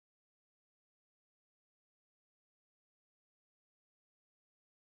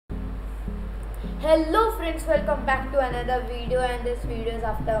Hello friends, welcome back to another video, and this video is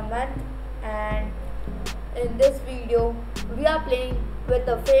after a month. And in this video we are playing with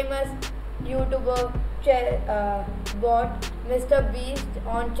the famous YouTuber bot MrBeast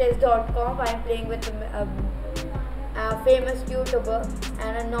on chess.com. I am playing with a famous YouTuber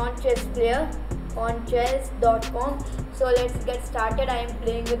and a non-chess player on chess.com. So let's get started. I am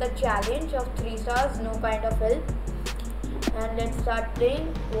playing with a challenge of 3 stars, no kind of help. And let's start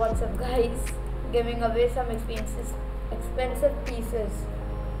playing. What's up guys? Giving away some expensive pieces.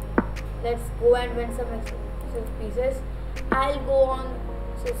 Let's go and win some expensive pieces. I'll go on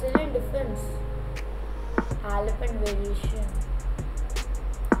Sicilian defense. Elephant variation.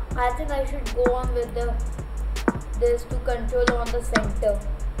 I think I should go on with this to control on the center.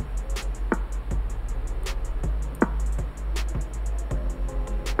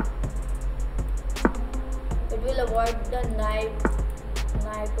 It will avoid the knight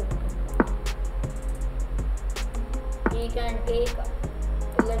opening. He can take.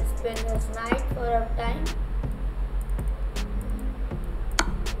 Let's spin his knight for a time.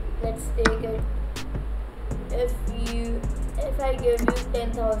 Let's take it. If I give you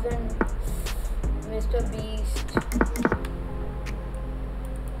 10,000, MrBeast,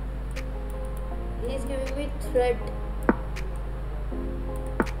 he's giving me threat.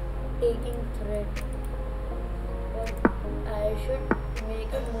 Taking threat. But I should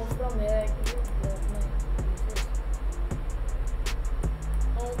make a move from here to block my pieces.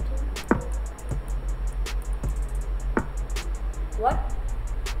 I think. What?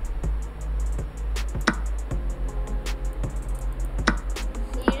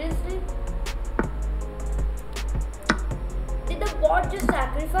 Seriously? Did the bot just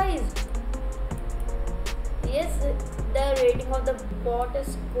sacrifice? Yes, the rating of the bot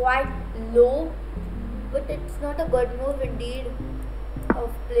is quite low, but it's not a good move indeed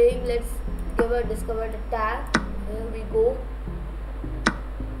of playing. Let's give a discovered attack. Here we go.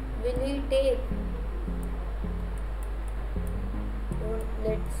 Will he take?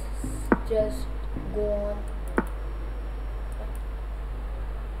 Let's just go on.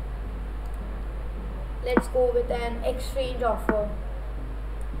 Let's go with an exchange offer.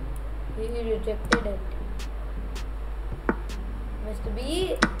 He rejected it. Mr.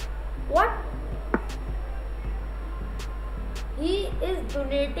 B, what? He is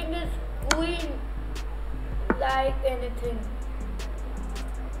donating his queen like anything.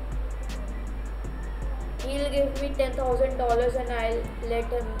 He'll give me $10,000 and I'll let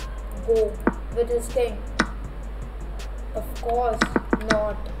him go with his king. Of course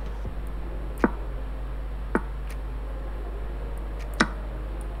not.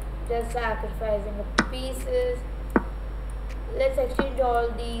 Just sacrificing the pieces. Let's exchange all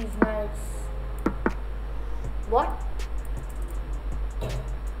these knights. What?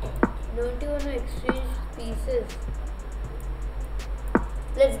 Don't you want to exchange pieces?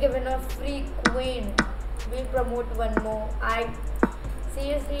 Let's give him a free queen. We'll promote one more.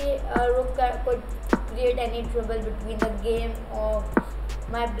 Seriously, a rook could create any trouble between the game, or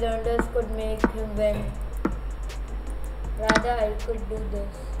my blunders could make him win. Rather, I could do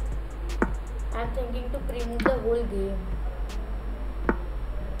this. I'm thinking to pre-move the whole game.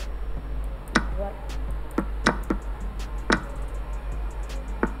 What?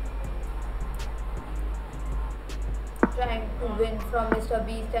 Trying to win from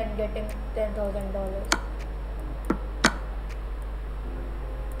MrBeast and getting $10,000.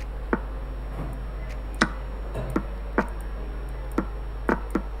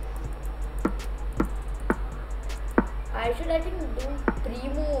 I think do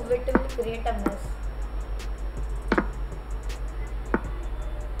pre-move, it will create a mess.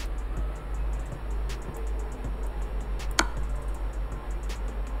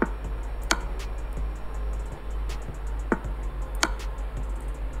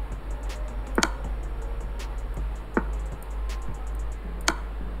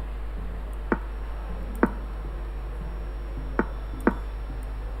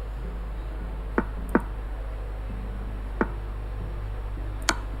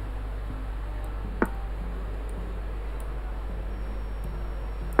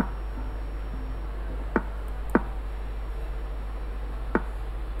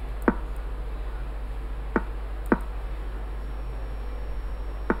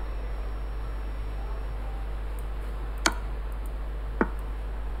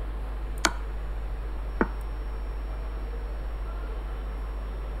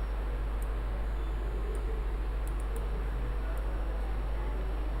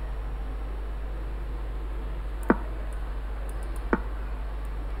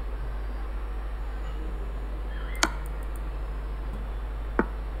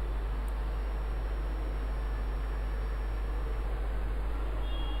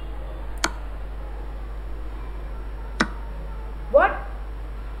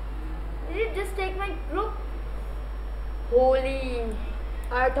 Holy,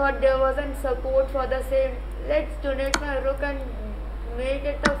 I thought there wasn't support for the same. Let's donate my rook and make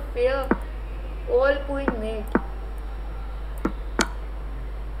it a fair all queen mate.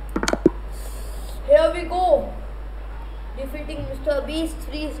 Here we go. Defeating MrBeast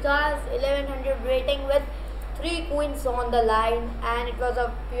 3 stars, 1100 rating with 3 queens on the line, and it was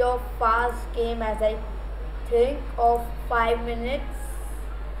a pure fast game as I think of 5 minutes.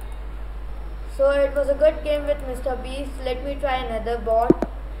 So it was a good game with MrBeast. Let me try another bot.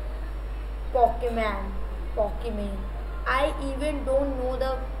 Pokimane. I even don't know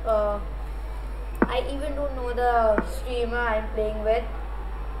the streamer I'm playing with.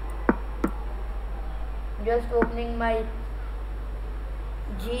 Just opening my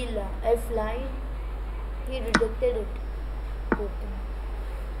F line. He rejected it. Okay.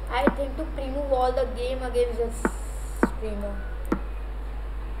 I think to remove all the game against this streamer.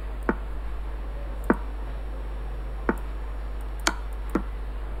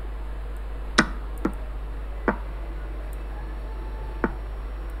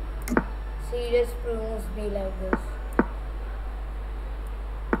 Serious promos be like this.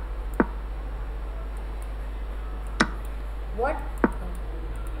 What?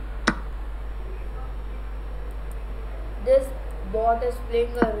 This bot is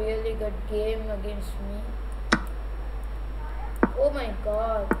playing a really good game against me. Oh my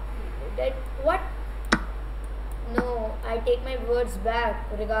god. What? No, I take my words back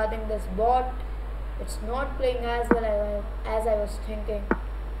regarding this bot. It's not playing as well as I was thinking.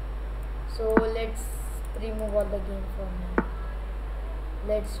 So let's remove all the game for now.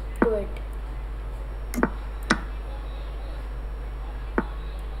 Let's do it.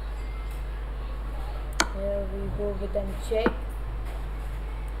 Here we go with a check.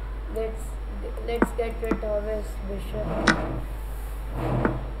 Let's get rid of his bishop.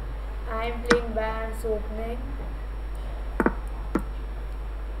 I'm playing bands opening.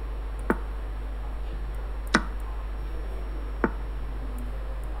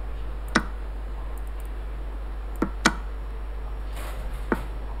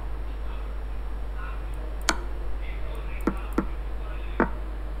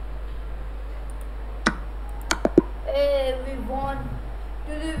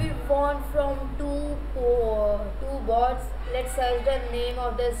 Today we won from two bots. Let's search the name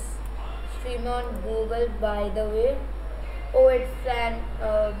of this streamer on Google, by the way. Oh, it's an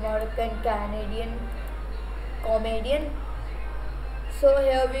Moroccan Canadian comedian. So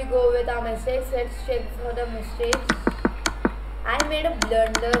here we go with our mistakes. Let's check for the mistakes. I made a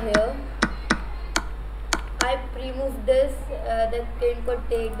blunder here. I pre-moved this. The king could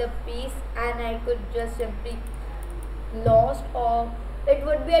take the piece and I could just simply lost, or it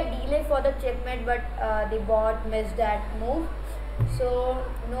would be a delay for the checkmate, but the bot missed that move. So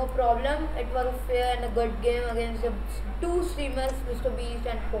no problem, it was a fair and a good game against the two streamers, MrBeast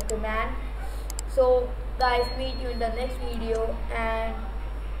and Pokimane. So guys, meet you in the next video, and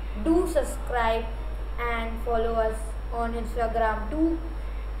do subscribe and follow us on Instagram too.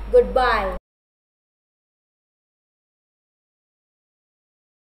 Goodbye.